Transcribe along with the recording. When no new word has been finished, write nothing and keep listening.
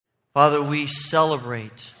Father, we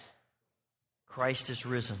celebrate Christ is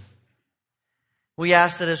risen. We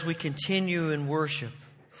ask that as we continue in worship,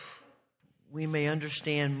 we may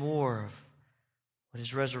understand more of what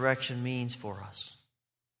His resurrection means for us.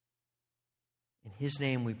 In His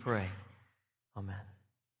name we pray. Amen.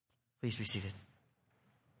 Please be seated.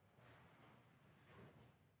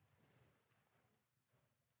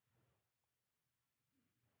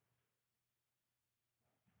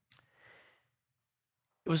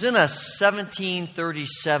 It was in a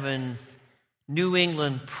 1737 New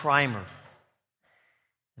England primer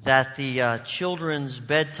that the children's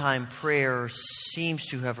bedtime prayer seems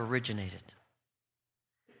to have originated.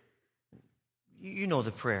 You know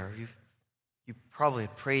the prayer. You probably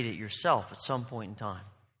have prayed it yourself at some point in time.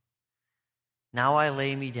 Now I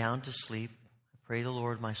lay me down to sleep. I pray the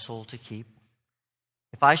Lord my soul to keep.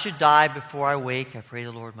 If I should die before I wake, I pray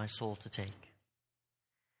the Lord my soul to take.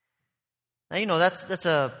 Now, that's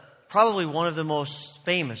probably one of the most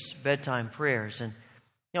famous bedtime prayers. And,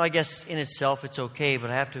 I guess in itself it's okay, but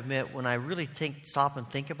I have to admit, when I really stop and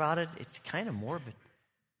think about it, it's kind of morbid.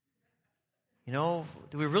 Do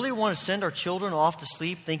we really want to send our children off to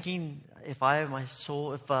sleep thinking, if I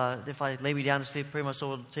lay me down to sleep, pray my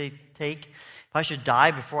soul to take, if I should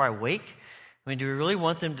die before I wake? Do we really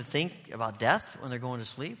want them to think about death when they're going to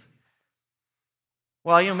sleep?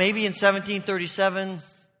 Well, maybe in 1737,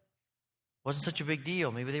 wasn't such a big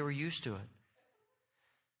deal. Maybe they were used to it.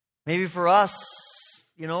 Maybe for us,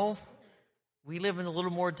 we live in a little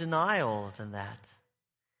more denial than that.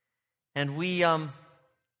 And we don't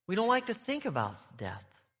like to think about death.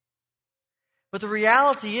 But the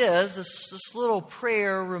reality is, this little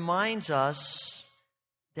prayer reminds us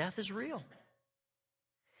death is real.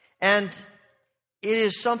 And it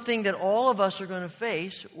is something that all of us are going to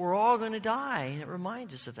face. We're all going to die. And it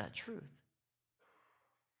reminds us of that truth.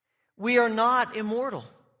 We are not immortal,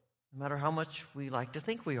 no matter how much we like to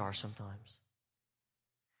think we are sometimes.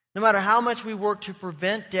 No matter how much we work to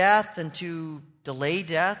prevent death and to delay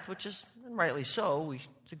death, which is rightly so,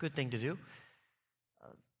 it's a good thing to do.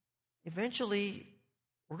 Eventually,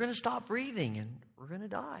 we're going to stop breathing and we're going to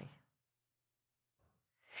die.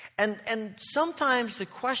 And sometimes the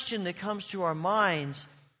question that comes to our minds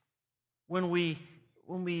when we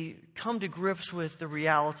come to grips with the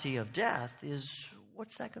reality of death is,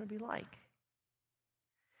 what's that going to be like?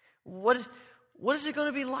 What is it going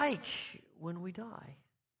to be like when we die?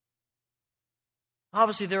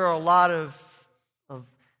 Obviously, there are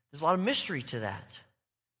there's a lot of mystery to that.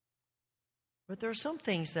 But there are some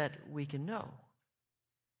things that we can know.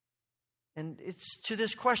 And it's to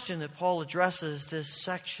this question that Paul addresses this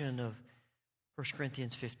section of 1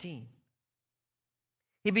 Corinthians 15.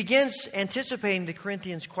 He begins anticipating the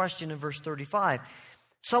Corinthians' question in verse 35.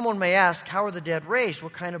 Someone may ask, how are the dead raised?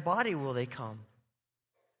 What kind of body will they come?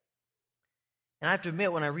 And I have to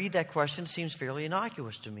admit, when I read that question, it seems fairly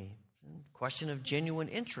innocuous to me. A question of genuine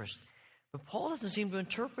interest. But Paul doesn't seem to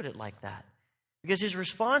interpret it like that. Because his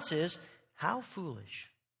response is, how foolish.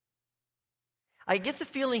 I get the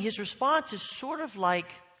feeling his response is sort of like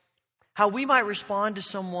how we might respond to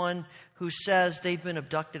someone who says they've been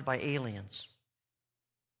abducted by aliens.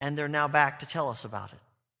 And they're now back to tell us about it.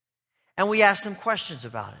 And we ask them questions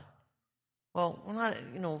about it.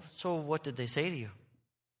 Well, so what did they say to you?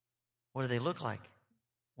 What do they look like?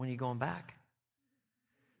 When are you going back?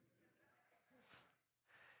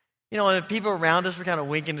 And the people around us, we're kind of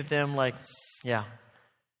winking at them like, yeah.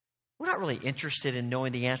 We're not really interested in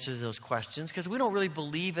knowing the answer to those questions because we don't really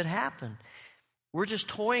believe it happened. We're just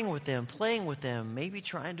toying with them, playing with them, maybe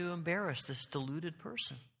trying to embarrass this deluded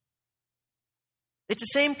person. It's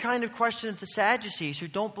the same kind of question that the Sadducees, who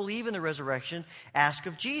don't believe in the resurrection, ask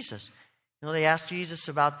of Jesus. They ask Jesus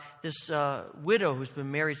about this widow who's been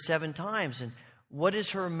married 7 times, and what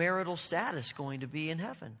is her marital status going to be in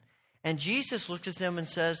heaven? And Jesus looks at them and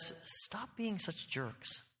says, stop being such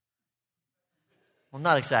jerks. Well,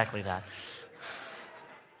 not exactly that.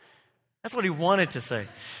 That's what he wanted to say.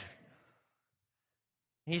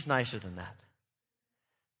 He's nicer than that.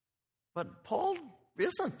 But Paul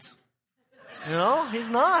isn't. He's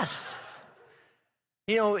not.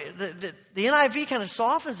 The NIV kind of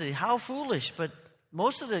softens it. How foolish. But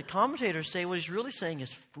most of the commentators say what he's really saying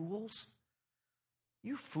is, fools.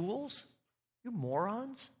 You fools. You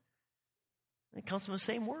morons. It comes from the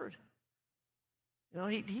same word.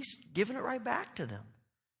 He's giving it right back to them.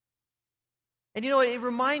 And it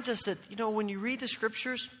reminds us that, when you read the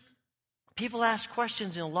Scriptures, people ask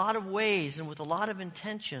questions in a lot of ways and with a lot of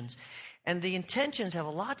intentions. And the intentions have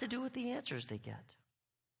a lot to do with the answers they get.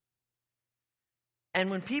 And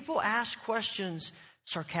when people ask questions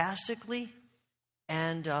sarcastically,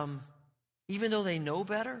 and even though they know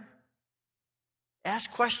better,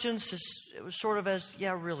 ask questions it was sort of as,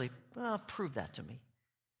 yeah, really, well, prove that to me.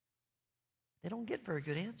 They don't get very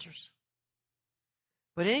good answers.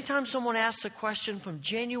 But anytime someone asks a question from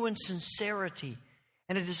genuine sincerity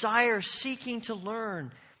and a desire seeking to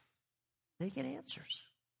learn, they get answers.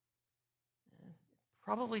 It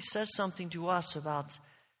probably says something to us about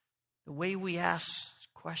the way we ask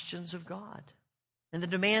questions of God and the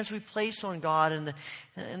demands we place on God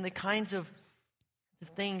and the kinds of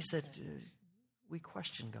things that we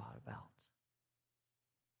question God about.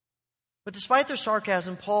 But despite their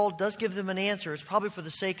sarcasm, Paul does give them an answer. It's probably for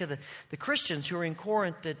the sake of the Christians who are in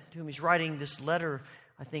Corinth, whom he's writing this letter,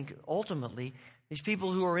 I think, ultimately. These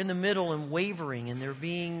people who are in the middle and wavering, and they're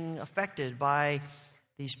being affected by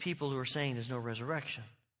these people who are saying there's no resurrection.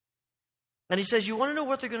 And he says, you want to know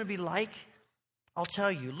what they're going to be like? I'll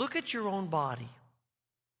tell you. Look at your own body.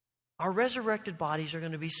 Our resurrected bodies are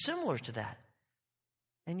going to be similar to that,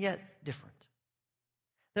 and yet different.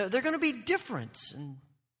 They're going to be different and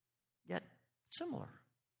yet similar.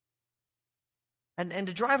 And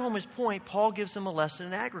to drive home his point, Paul gives them a lesson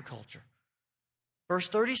in agriculture. Verse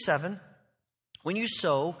 37, when you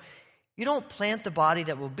sow, you don't plant the body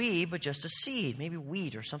that will be, but just a seed, maybe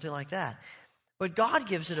wheat or something like that. But God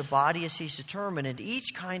gives it a body as he's determined, and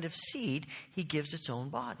each kind of seed, he gives its own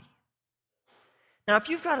body. Now, if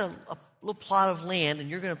you've got a little plot of land and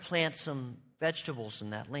you're going to plant some vegetables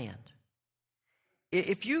in that land,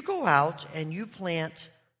 if you go out and you plant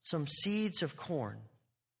some seeds of corn,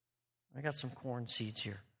 I got some corn seeds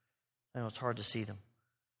here. I know it's hard to see them.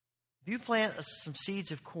 If you plant some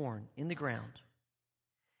seeds of corn in the ground,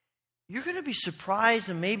 you're going to be surprised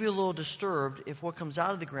and maybe a little disturbed if what comes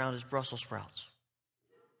out of the ground is Brussels sprouts.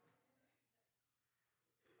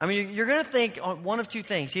 I mean, you're going to think one of two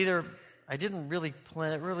things. Either I didn't really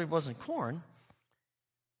plant, it really wasn't corn,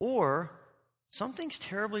 or something's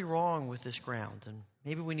terribly wrong with this ground, and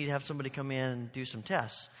maybe we need to have somebody come in and do some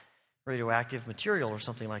tests, radioactive material or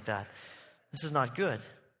something like that. This is not good.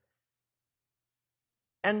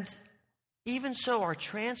 And even so, our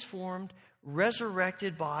transformed,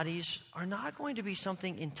 resurrected bodies are not going to be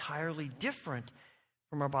something entirely different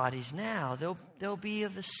from our bodies now. They'll be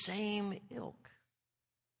of the same ilk.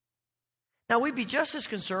 Now, we'd be just as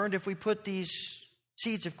concerned if we put these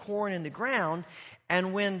seeds of corn in the ground,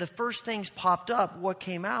 and when the first things popped up, what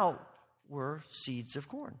came out were seeds of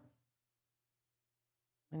corn.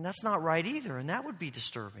 And that's not right either, and that would be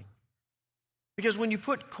disturbing. Because when you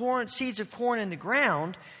put seeds of corn in the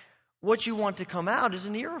ground, what you want to come out is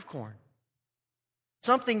an ear of corn.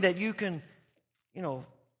 Something that you can,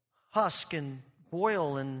 husk and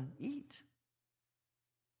boil and eat.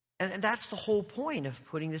 And that's the whole point of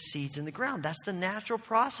putting the seeds in the ground. That's the natural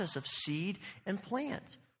process of seed and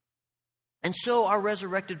plant. And so our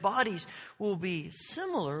resurrected bodies will be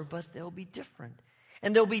similar, but they'll be different.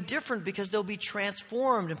 And they'll be different because they'll be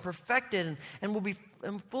transformed and perfected and will be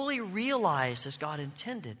fully realized as God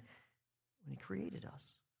intended when He created us.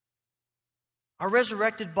 Our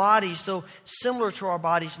resurrected bodies, though similar to our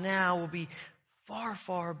bodies now, will be far,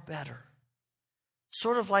 far better.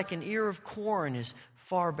 Sort of like an ear of corn is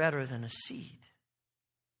far better than a seed.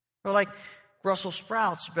 Or like Brussels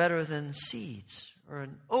sprouts better than seeds. Or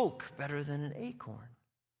an oak better than an acorn.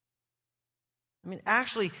 I mean,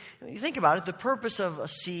 actually, when you think about it, the purpose of a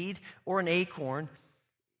seed or an acorn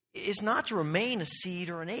is not to remain a seed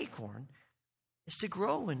or an acorn. It's to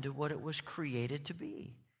grow into what it was created to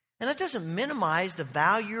be. And that doesn't minimize the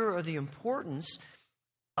value or the importance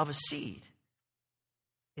of a seed.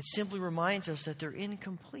 It simply reminds us that they're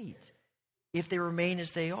incomplete if they remain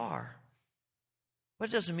as they are. But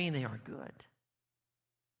it doesn't mean they aren't good.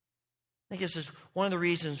 I guess it's one of the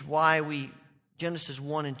reasons why Genesis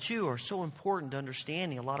 1 and 2 are so important to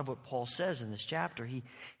understanding a lot of what Paul says in this chapter.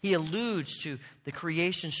 He alludes to the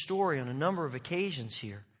creation story on a number of occasions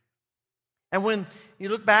here. And when you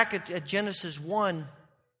look back at Genesis 1,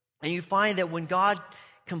 and you find that when God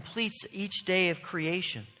completes each day of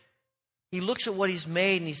creation, He looks at what He's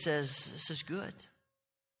made and He says, this is good.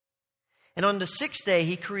 And on the sixth day,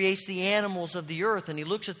 He creates the animals of the earth and He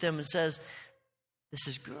looks at them and says, this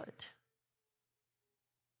is good.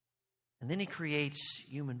 And then He creates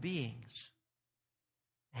human beings.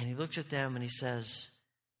 And He looks at them and He says,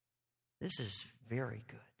 this is very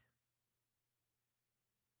good.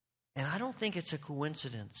 And I don't think it's a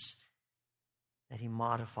coincidence that He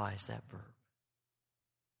modifies that verb.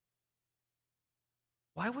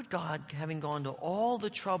 Why would God, having gone to all the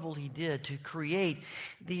trouble He did to create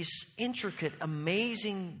these intricate,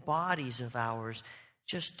 amazing bodies of ours,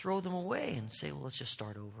 just throw them away and say, well, let's just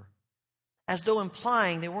start over? As though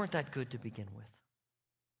implying they weren't that good to begin with.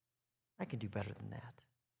 I can do better than that.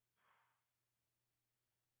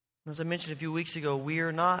 As I mentioned a few weeks ago, we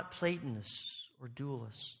are not Platonists or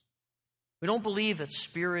dualists. We don't believe that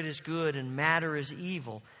spirit is good and matter is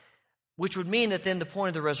evil, which would mean that then the point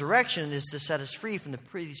of the resurrection is to set us free from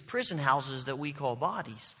these prison houses that we call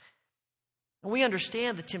bodies. And we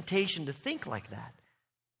understand the temptation to think like that.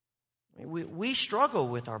 We struggle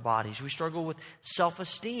with our bodies. We struggle with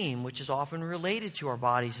self-esteem, which is often related to our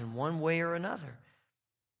bodies in one way or another.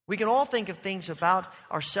 We can all think of things about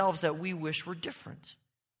ourselves that we wish were different.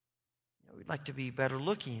 We'd like to be better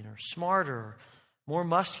looking or smarter, more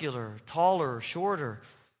muscular, taller, shorter.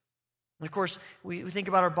 And of course, we think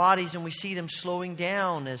about our bodies and we see them slowing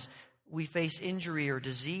down as we face injury or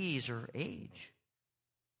disease or age.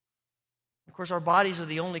 Of course, our bodies are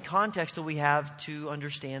the only context that we have to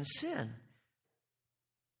understand sin.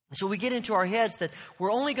 So we get into our heads that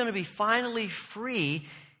we're only going to be finally free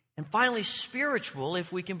and finally spiritual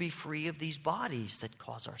if we can be free of these bodies that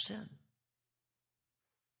cause our sin.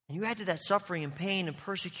 And you add to that suffering and pain and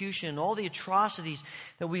persecution and all the atrocities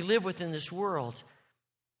that we live with in this world.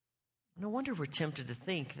 No wonder we're tempted to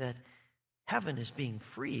think that heaven is being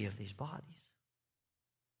free of these bodies.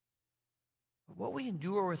 But what we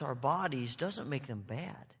endure with our bodies doesn't make them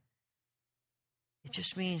bad. It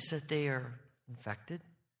just means that they are infected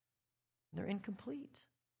and they're incomplete.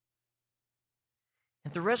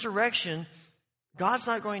 At the resurrection, God's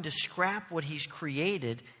not going to scrap what He's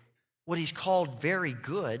created, what He's called very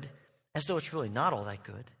good, as though it's really not all that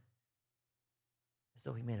good, as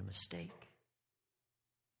though He made a mistake.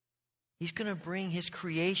 He's going to bring His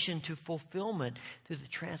creation to fulfillment through the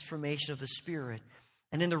transformation of the Spirit.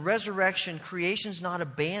 And in the resurrection, creation's not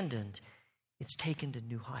abandoned. It's taken to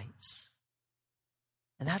new heights.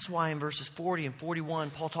 And that's why in verses 40 and 41,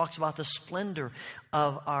 Paul talks about the splendor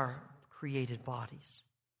of our created bodies.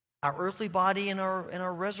 Our earthly body and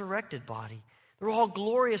our resurrected body. They're all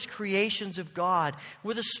glorious creations of God.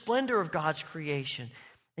 We're the splendor of God's creation.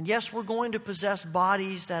 And yes, we're going to possess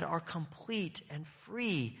bodies that are complete and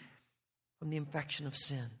free from the infection of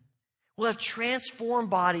sin. We'll have transformed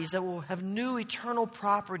bodies that will have new eternal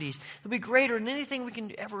properties. They'll be greater than anything we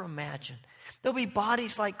can ever imagine. There'll be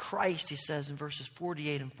bodies like Christ, he says in verses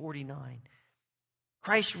 48 and 49.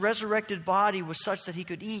 Christ's resurrected body was such that He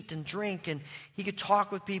could eat and drink and He could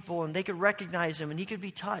talk with people and they could recognize Him and He could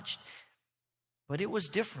be touched. But it was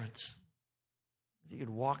different. He could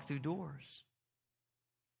walk through doors.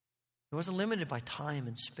 It wasn't limited by time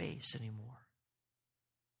and space anymore.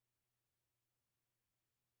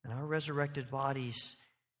 And our resurrected bodies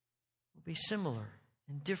will be similar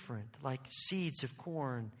and different, like seeds of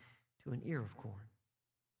corn to an ear of corn.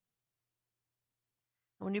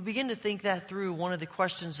 And when you begin to think that through, one of the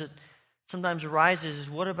questions that sometimes arises is,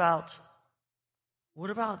 what about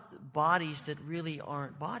bodies that really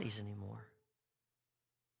aren't bodies anymore?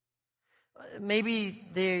 Maybe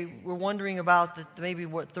they were wondering about maybe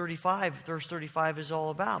what verse 35 is all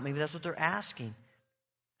about. Maybe that's what they're asking.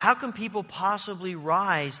 How can people possibly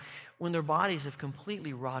rise when their bodies have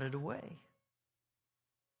completely rotted away?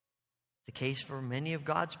 It's the case for many of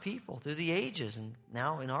God's people through the ages, and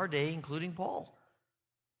now in our day, including Paul.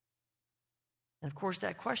 And of course,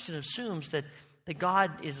 that question assumes that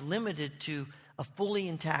God is limited to a fully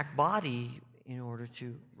intact body in order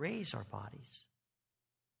to raise our bodies.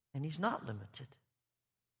 And He's not limited.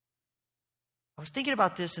 I was thinking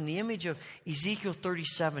about this, and the image of Ezekiel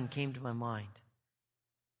 37 came to my mind.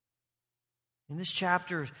 In this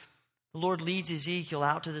chapter, the Lord leads Ezekiel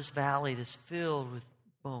out to this valley that's filled with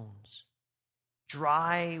bones.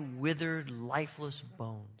 Dry, withered, lifeless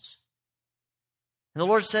bones. And the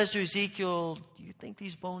Lord says to Ezekiel, do you think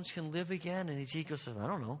these bones can live again? And Ezekiel says, I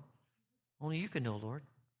don't know. Only you can know, Lord.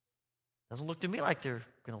 Doesn't look to me like they're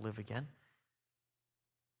going to live again.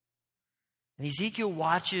 And Ezekiel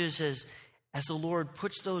watches as the Lord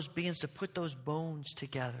begins to put those bones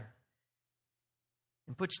together.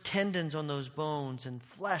 And puts tendons on those bones and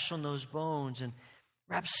flesh on those bones and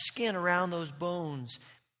wraps skin around those bones.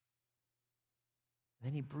 And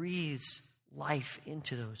then He breathes life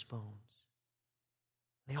into those bones.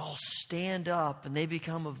 They all stand up and they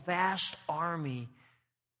become a vast army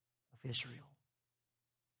of Israel.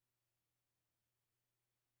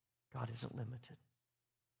 God isn't limited.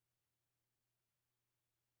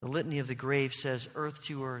 The litany of the grave says, earth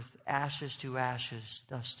to earth, ashes to ashes,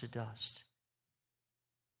 dust to dust.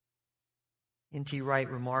 N.T. Wright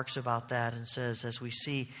remarks about that and says, as we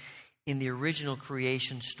see in the original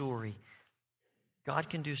creation story, God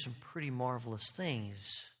can do some pretty marvelous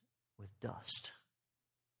things with dust.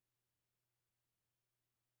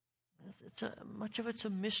 Much of it's a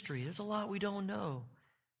mystery. There's a lot we don't know.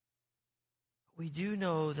 We do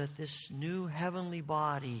know that this new heavenly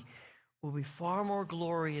body will be far more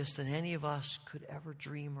glorious than any of us could ever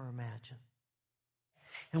dream or imagine.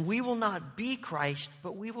 And we will not be Christ,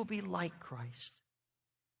 but we will be like Christ.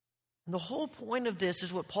 And the whole point of this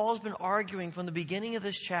is what Paul's been arguing from the beginning of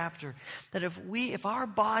this chapter, that if our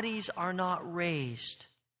bodies are not raised,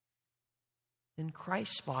 then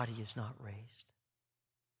Christ's body is not raised.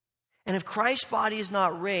 And if Christ's body is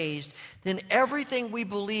not raised, then everything we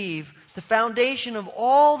believe, the foundation of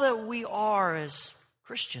all that we are as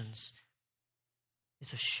Christians,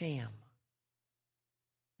 is a sham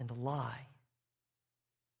and a lie.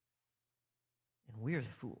 And we're the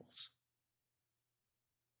fools.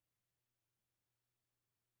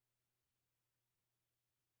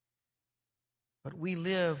 But we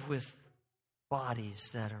live with bodies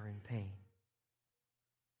that are in pain.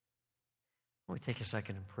 Let me take a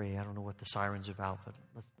second and pray. I don't know what the siren's about, but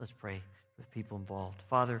let's pray with people involved.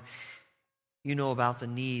 Father, you know about the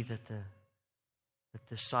need that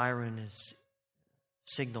the siren is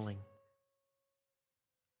signaling.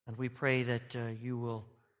 And we pray that you will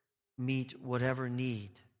meet whatever need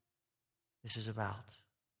this is about.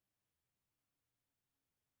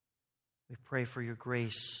 We pray for your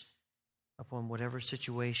grace upon whatever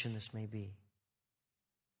situation this may be.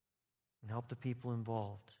 And help the people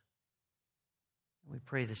involved. We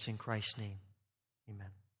pray this in Christ's name. Amen.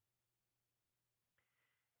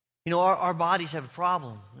 You know, our bodies have a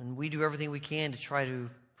problem, and we do everything we can to try to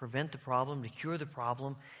prevent the problem, to cure the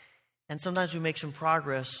problem. And sometimes we make some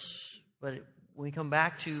progress, but when we come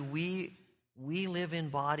back to we live in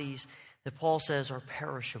bodies that Paul says are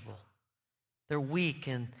perishable. They're weak,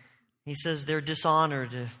 and he says they're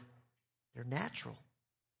dishonored. They're natural.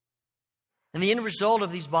 And the end result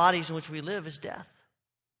of these bodies in which we live is death.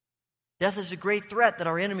 Death is a great threat that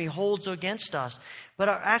our enemy holds against us. But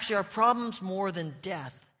actually our problem's more than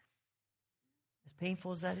death, as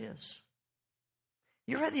painful as that is.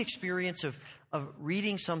 You ever had the experience of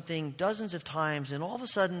reading something dozens of times, and all of a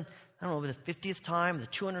sudden, I don't know, the 50th time, the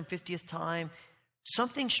 250th time,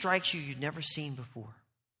 something strikes you you'd never seen before?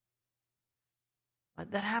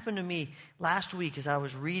 That happened to me last week as I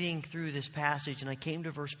was reading through this passage, and I came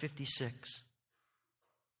to verse 56.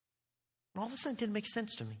 And all of a sudden it didn't make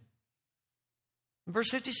sense to me. In verse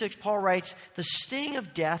 56, Paul writes, "The sting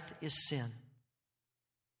of death is sin."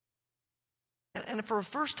 And for the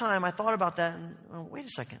first time, I thought about that, and wait a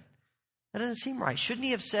second. That doesn't seem right. Shouldn't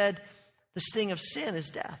he have said, the sting of sin is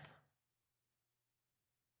death?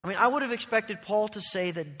 I mean, I would have expected Paul to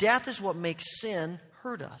say that death is what makes sin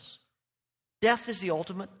hurt us. Death is the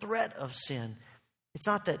ultimate threat of sin. It's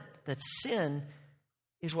not that sin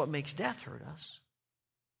is what makes death hurt us.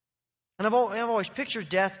 And I've always pictured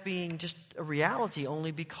death being just a reality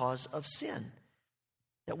only because of sin.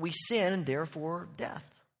 That we sin and therefore death.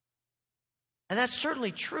 And that's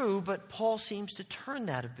certainly true, but Paul seems to turn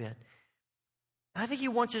that a bit. And I think he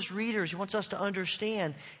wants his readers, he wants us to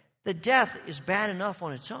understand that death is bad enough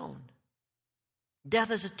on its own.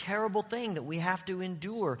 Death is a terrible thing that we have to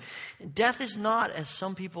endure. Death is not, as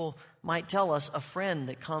some people might tell us, a friend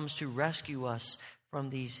that comes to rescue us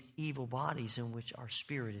from these evil bodies in which our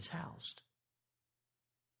spirit is housed.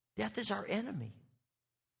 Death is our enemy.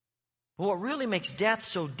 But what really makes death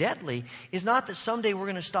so deadly is not that someday we're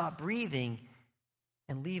going to stop breathing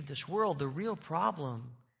and leave this world. The real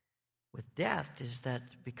problem with death is that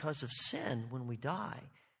because of sin, when we die,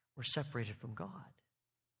 we're separated from God.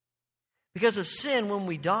 Because of sin, when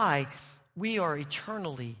we die, we are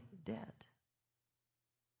eternally dead.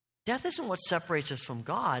 Death isn't what separates us from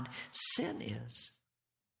God. Sin is.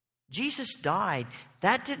 Jesus died.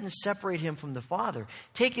 That didn't separate him from the Father.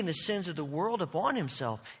 Taking the sins of the world upon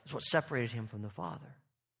himself is what separated him from the Father.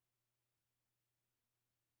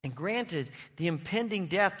 And granted, the impending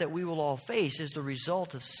death that we will all face is the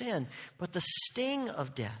result of sin. But the sting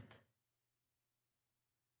of death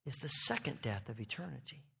is the second death of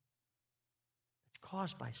eternity.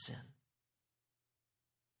 Caused by sin.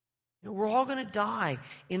 You know, we're all going to die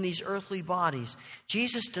in these earthly bodies.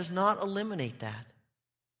 Jesus does not eliminate that.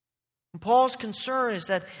 And Paul's concern is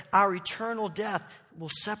that our eternal death will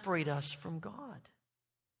separate us from God.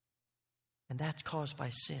 And that's caused by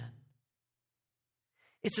sin.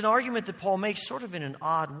 It's an argument that Paul makes sort of in an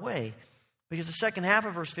odd way, because the second half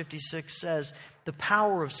of verse 56 says, the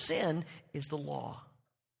power of sin is the law.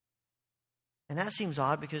 And that seems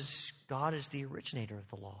odd because God is the originator of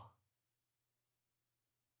the law.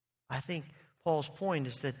 I think Paul's point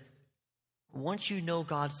is that once you know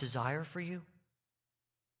God's desire for you,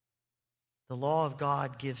 the law of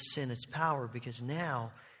God gives sin its power, because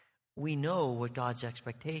now we know what God's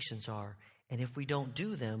expectations are. And if we don't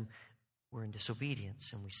do them, we're in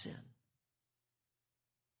disobedience and we sin.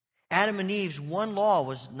 Adam and Eve's one law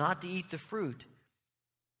was not to eat the fruit.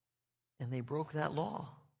 And they broke that law.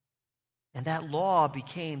 And that law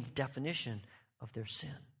became the definition of their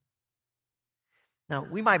sin. Now,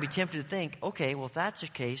 we might be tempted to think, okay, well, if that's the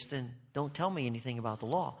case, then don't tell me anything about the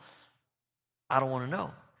law. I don't want to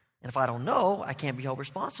know. And if I don't know, I can't be held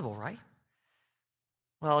responsible, right?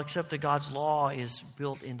 Well, except that God's law is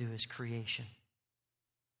built into His creation.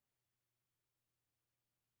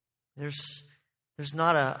 There's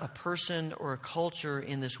not a person or a culture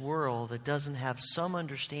in this world that doesn't have some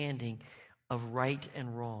understanding of right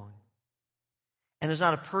and wrong. And there's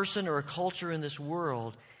not a person or a culture in this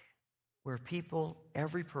world where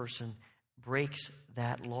every person breaks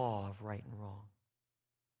that law of right and wrong.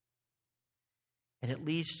 And it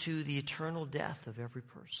leads to the eternal death of every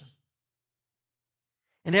person.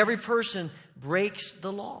 And every person breaks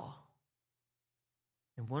the law.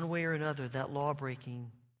 In one way or another, that law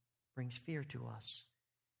breaking brings fear to us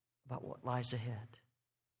about what lies ahead.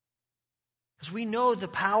 Because we know the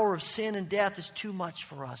power of sin and death is too much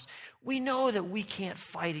for us. We know that we can't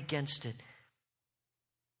fight against it.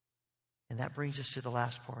 And that brings us to the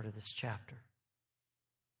last part of this chapter.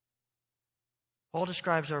 Paul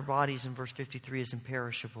describes our bodies in verse 53 as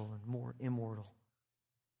imperishable and more immortal.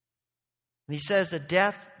 And he says that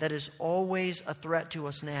death that is always a threat to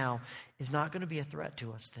us now is not going to be a threat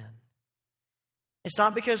to us then. It's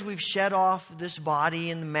not because we've shed off this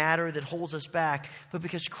body and the matter that holds us back, but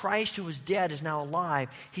because Christ, who was dead, is now alive.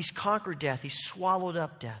 He's conquered death. He's swallowed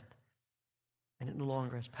up death. And it no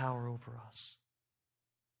longer has power over us.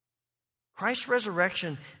 Christ's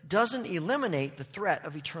resurrection doesn't eliminate the threat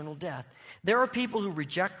of eternal death. There are people who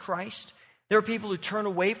reject Christ. There are people who turn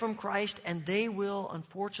away from Christ, and they will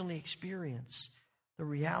unfortunately experience the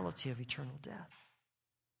reality of eternal death.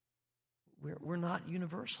 We're not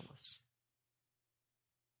universalists.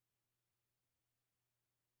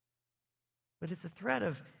 But if the threat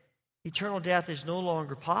of eternal death is no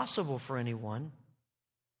longer possible for anyone,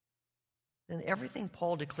 then everything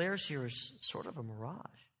Paul declares here is sort of a mirage.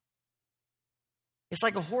 It's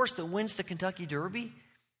like a horse that wins the Kentucky Derby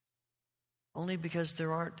only because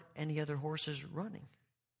there aren't any other horses running.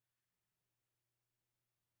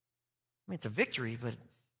 I mean, it's a victory, but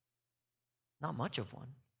not much of one.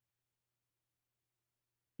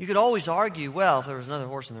 You could always argue, well, if there was another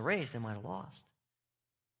horse in the race, they might have lost.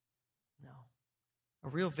 No. A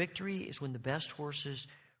real victory is when the best horses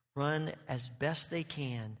run as best they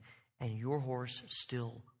can and your horse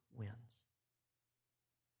still wins.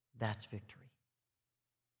 That's victory.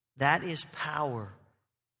 That is power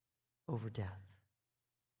over death.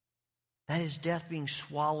 That is death being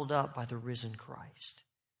swallowed up by the risen Christ.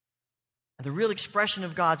 And the real expression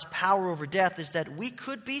of God's power over death is that we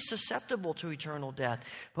could be susceptible to eternal death,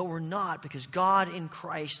 but we're not, because God in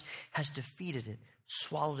Christ has defeated it,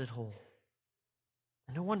 swallowed it whole.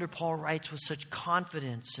 And no wonder Paul writes with such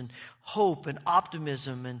confidence and hope and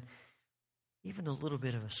optimism and even a little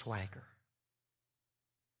bit of a swagger.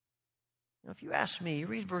 Now, if you ask me, you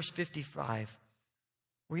read verse 55,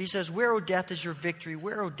 where he says, "Where, O death, is your victory?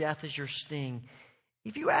 Where, O death, is your sting?"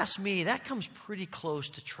 If you ask me, that comes pretty close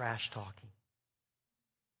to trash talking.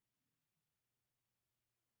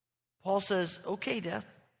 Paul says, okay, death,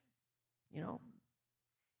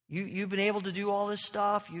 you've been able to do all this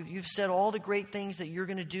stuff. You've said all the great things that you're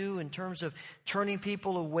going to do in terms of turning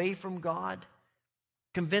people away from God,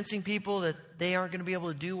 convincing people that they aren't going to be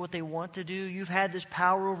able to do what they want to do. You've had this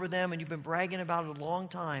power over them and you've been bragging about it a long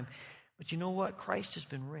time. But you know what? Christ has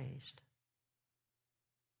been raised.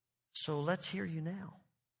 So let's hear you now.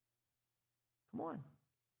 Come on.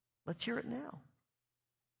 Let's hear it now.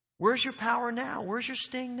 Where's your power now? Where's your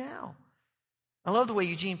sting now? I love the way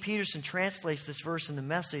Eugene Peterson translates this verse in the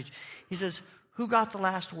Message. He says, "Who got the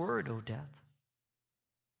last word, O death?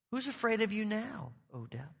 Who's afraid of you now, O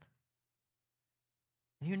death?"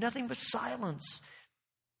 And you're nothing but silence,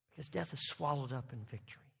 because death is swallowed up in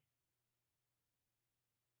victory.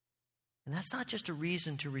 And that's not just a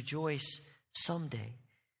reason to rejoice someday.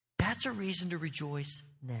 That's a reason to rejoice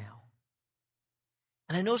now.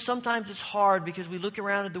 And I know sometimes it's hard because we look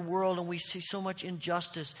around at the world and we see so much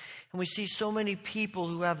injustice and we see so many people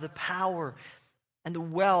who have the power and the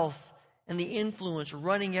wealth and the influence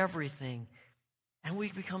running everything. And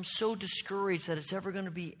we become so discouraged that it's ever going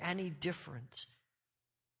to be any different.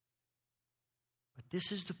 But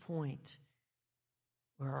this is the point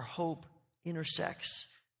where our hope intersects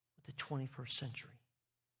with the 21st century.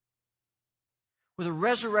 Where the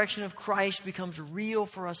resurrection of Christ becomes real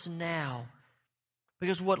for us now.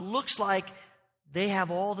 Because what looks like they have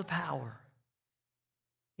all the power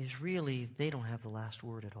is really they don't have the last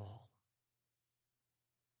word at all.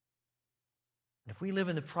 And if we live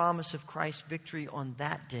in the promise of Christ's victory on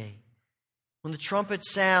that day, when the trumpet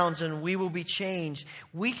sounds and we will be changed,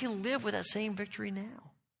 we can live with that same victory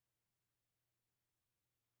now.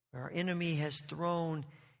 Our enemy has thrown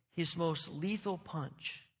his most lethal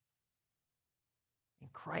punch,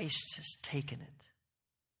 and Christ has taken it,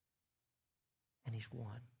 and he's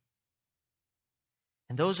won.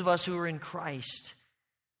 And those of us who are in Christ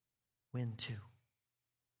win too.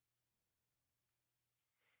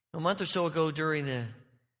 A month or so ago during the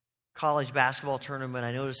college basketball tournament,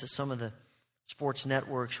 I noticed that some of the sports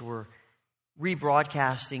networks were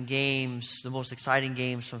rebroadcasting games, the most exciting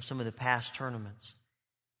games from some of the past tournaments.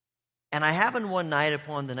 And I happened one night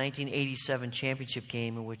upon the 1987 championship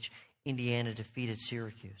game in which Indiana defeated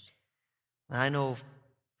Syracuse. And I know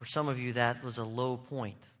for some of you that was a low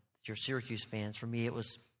point. You're Syracuse fans. For me, it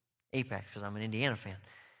was apex because I'm an Indiana fan.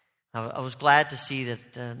 I was glad to see that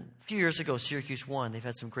a few years ago Syracuse won. They've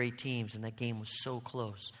had some great teams, and that game was so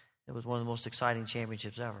close. It was one of the most exciting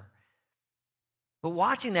championships ever. But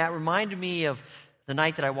watching that reminded me of the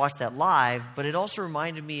night that I watched that live, but it also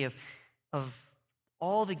reminded me of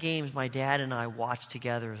all the games my dad and I watched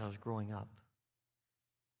together as I was growing up.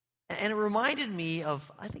 And it reminded me of,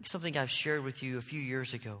 I think, something I've shared with you a few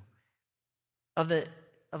years ago, of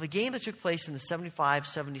a game that took place in the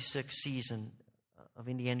 75-76 season of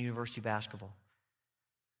Indiana University basketball.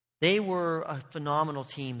 They were a phenomenal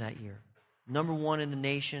team that year. Number one in the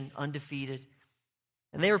nation, undefeated.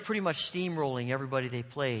 And they were pretty much steamrolling everybody they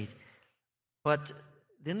played. But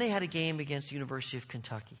then they had a game against the University of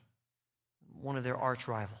Kentucky, one of their arch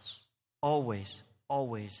rivals. Always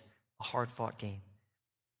a hard-fought game.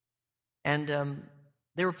 And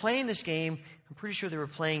they were playing this game. I'm pretty sure they were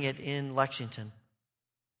playing it in Lexington.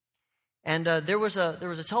 And there was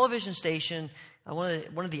a television station, one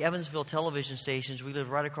of the Evansville television stations. We lived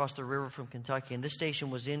right across the river from Kentucky, and this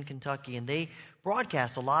station was in Kentucky, and they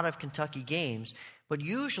broadcast a lot of Kentucky games, but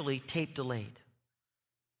usually tape delayed.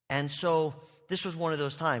 And so this was one of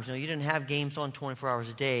those times. You didn't have games on 24 hours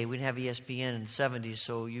a day. We didn't have ESPN in the 70s,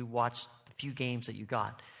 so you watched the few games that you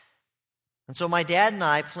got. And so my dad and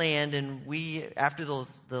I planned, and we, after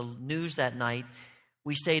the news that night,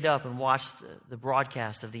 we stayed up and watched the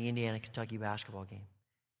broadcast of the Indiana-Kentucky basketball game.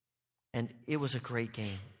 And it was a great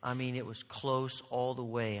game. I mean, it was close all the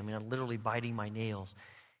way. I mean, I'm literally biting my nails.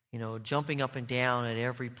 Jumping up and down at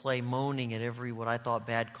every play, moaning at every what I thought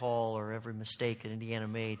bad call or every mistake that Indiana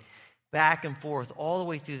made. Back and forth all the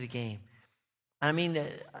way through the game. I mean,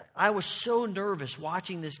 I was so nervous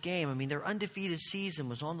watching this game. I mean, their undefeated season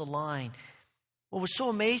was on the line. What was so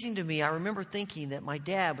amazing to me, I remember thinking that my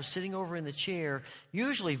dad was sitting over in the chair,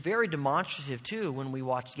 usually very demonstrative too when we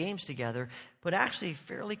watched games together, but actually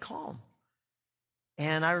fairly calm.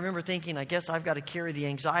 And I remember thinking, I guess I've got to carry the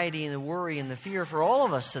anxiety and the worry and the fear for all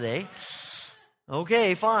of us today.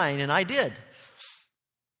 Okay, fine. And I did.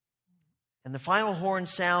 And the final horn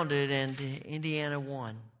sounded and Indiana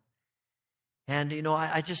won. And,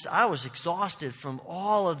 I was exhausted from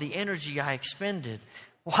all of the energy I expended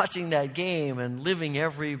watching that game and living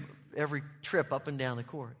every trip up and down the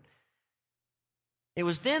court. It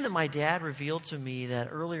was then that my dad revealed to me that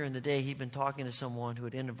earlier in the day he'd been talking to someone who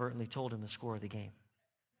had inadvertently told him the score of the game.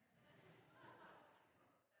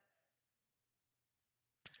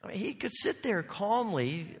 I mean, he could sit there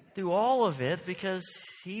calmly through all of it because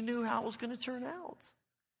he knew how it was going to turn out.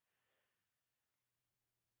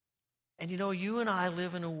 And you and I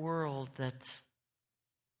live in a world that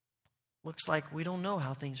looks like we don't know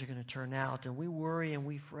how things are going to turn out, and we worry and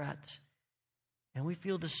we fret, and we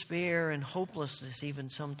feel despair and hopelessness even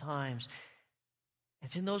sometimes.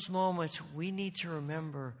 It's in those moments we need to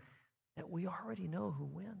remember that we already know who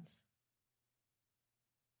wins.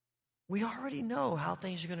 We already know how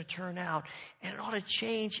things are going to turn out, and it ought to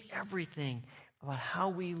change everything about how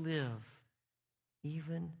we live,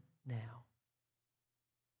 even now.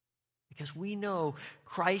 Because we know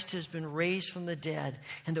Christ has been raised from the dead,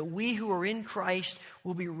 and that we who are in Christ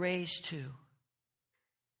will be raised too.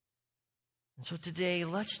 And so today,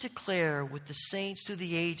 let's declare with the saints through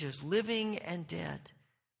the ages, living and dead,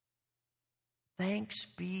 thanks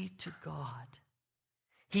be to God.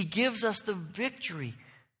 He gives us the victory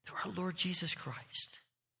through our Lord Jesus Christ.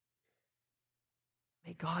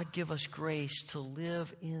 May God give us grace to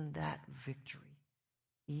live in that victory,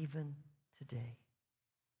 even today.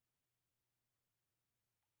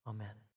 Amen.